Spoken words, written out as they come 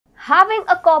Having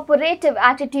a cooperative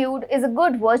attitude is a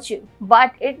good virtue,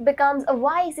 but it becomes a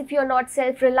vice if you're not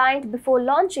self-reliant before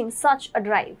launching such a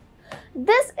drive.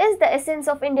 This is the essence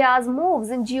of India's moves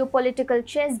in geopolitical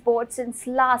chessboard since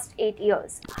last 8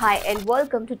 years. Hi and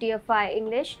welcome to TFI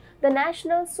English, the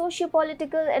national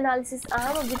socio-political analysis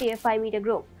arm of the TFI Media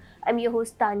Group. I'm your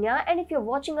host Tanya, and if you're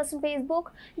watching us on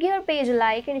Facebook, give our page a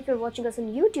like, and if you're watching us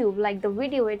on YouTube, like the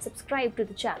video and subscribe to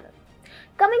the channel.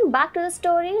 Coming back to the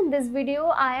story, in this video,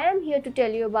 I am here to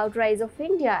tell you about rise of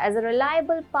India as a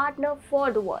reliable partner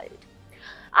for the world.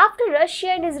 After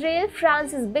Russia and Israel,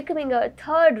 France is becoming a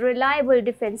third reliable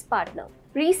defense partner.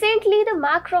 Recently, the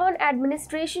Macron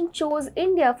administration chose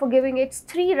India for giving its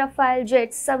 3 Rafale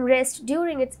jets some rest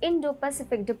during its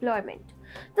Indo-Pacific deployment.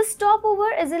 The stopover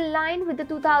is in line with the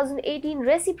 2018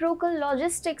 Reciprocal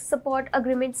Logistics Support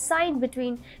Agreement signed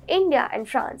between India and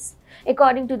France.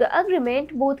 According to the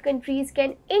agreement, both countries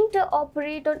can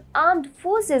interoperate on armed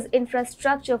forces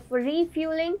infrastructure for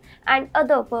refueling and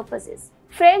other purposes.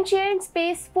 French Air and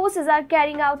Space Forces are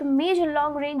carrying out a major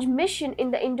long-range mission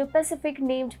in the Indo-Pacific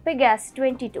named Pegasus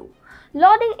 22.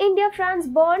 Lauding India-France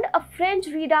bond, a French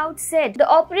readout said the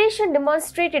operation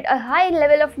demonstrated a high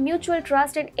level of mutual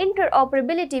trust and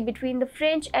interoperability between the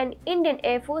French and Indian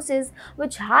air forces,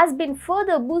 which has been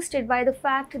further boosted by the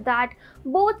fact that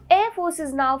both air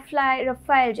forces now fly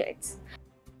Rafale jets.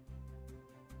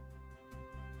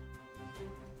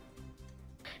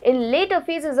 In later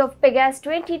phases of Pegasus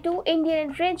 22, Indian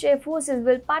and French air forces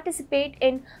will participate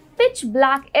in Pitch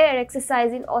Black air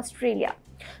exercise in Australia.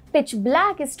 Pitch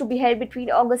Black is to be held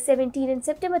between August 17 and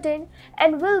September 10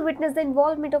 and will witness the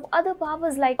involvement of other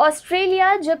powers like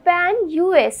Australia, Japan,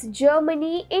 US,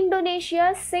 Germany,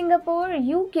 Indonesia, Singapore,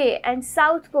 UK and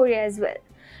South Korea as well.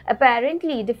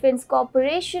 Apparently, defense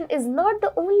cooperation is not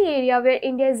the only area where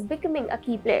India is becoming a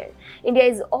key player. India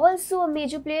is also a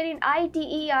major player in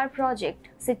ITER project.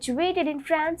 Situated in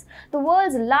France, the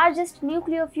world's largest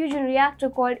nuclear fusion reactor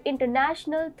called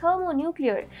International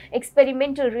Thermonuclear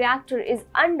Experimental Reactor is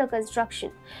under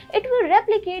construction. It will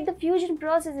replicate the fusion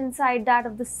process inside that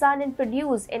of the sun and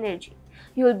produce energy.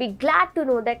 You will be glad to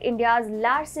know that India's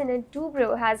Larsen &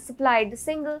 Toubro has supplied the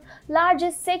single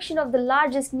largest section of the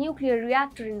largest nuclear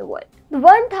reactor in the world. The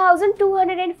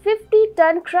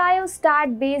 1,250-ton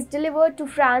cryostat base delivered to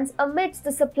France amidst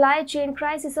the supply chain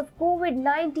crisis of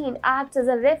COVID-19 acts as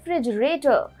a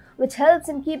refrigerator, which helps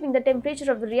in keeping the temperature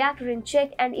of the reactor in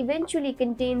check and eventually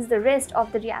contains the rest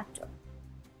of the reactor.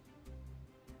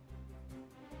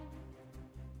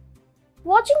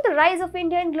 Watching the rise of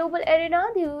India in global arena,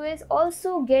 the US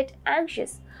also get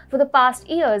anxious. For the past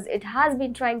years, it has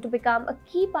been trying to become a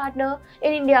key partner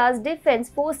in India's defense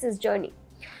forces journey.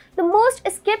 The most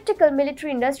skeptical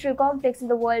military-industrial complex in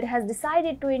the world has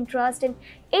decided to entrust an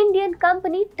Indian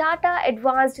company, Tata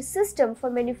Advanced System, for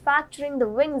manufacturing the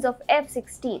wings of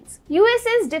F-16s.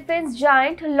 US's defense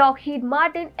giant Lockheed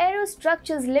Martin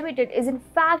Aerostructures Limited is in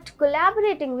fact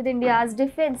collaborating with India's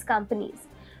defense companies.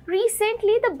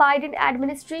 Recently, the Biden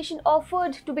administration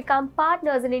offered to become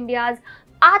partners in India's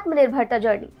Atmanirbharta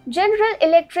journey. General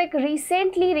Electric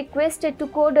recently requested to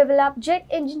co-develop jet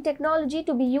engine technology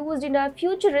to be used in our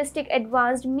futuristic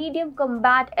advanced medium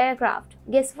combat aircraft.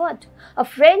 Guess what? A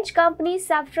French company,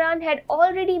 Safran, had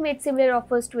already made similar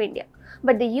offers to India.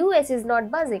 But the US is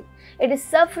not buzzing. It is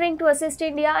suffering to assist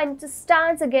India in its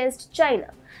stance against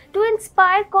China. To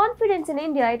inspire confidence in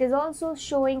India, it is also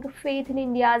showing faith in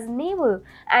India's naval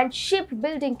and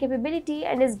shipbuilding capability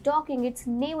and is docking its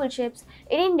naval ships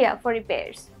in India for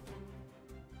repairs.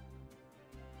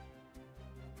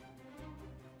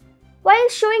 While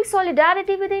showing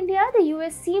solidarity with India, the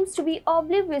US seems to be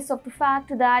oblivious of the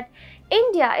fact that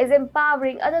India is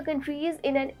empowering other countries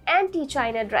in an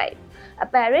anti-China drive.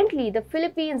 Apparently, the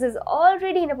Philippines is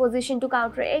already in a position to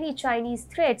counter any Chinese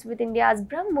threats with India's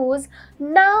BrahMos.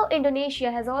 Now,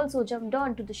 Indonesia has also jumped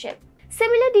onto the ship.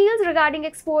 Similar deals regarding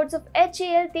exports of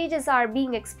HAL Tejas are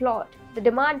being explored. The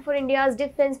demand for India's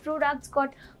defense products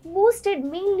got boosted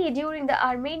mainly during the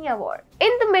Armenia War.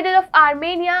 In the middle of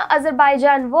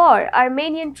Armenia-Azerbaijan war,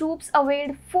 Armenian troops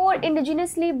availed 4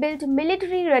 indigenously built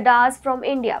military radars from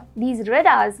India. These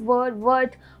radars were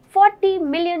worth $40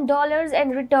 million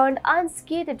and returned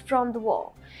unscathed from the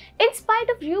war. In spite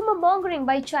of rumor mongering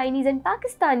by Chinese and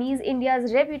Pakistanis,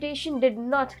 India's reputation did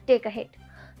not take a hit.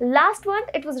 Last month,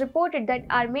 it was reported that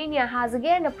Armenia has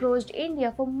again approached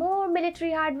India for more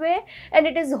military hardware, and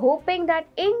it is hoping that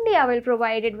India will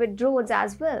provide it with drones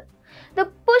as well. The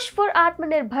push for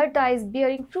Atmanirbharta is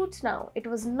bearing fruits now. It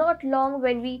was not long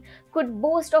when we could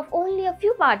boast of only a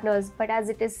few partners, but as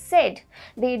it is said,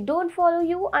 they don't follow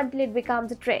you until it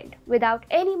becomes a trend. Without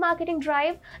any marketing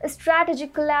drive, a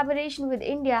strategic collaboration with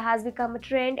India has become a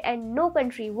trend and no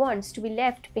country wants to be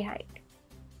left behind.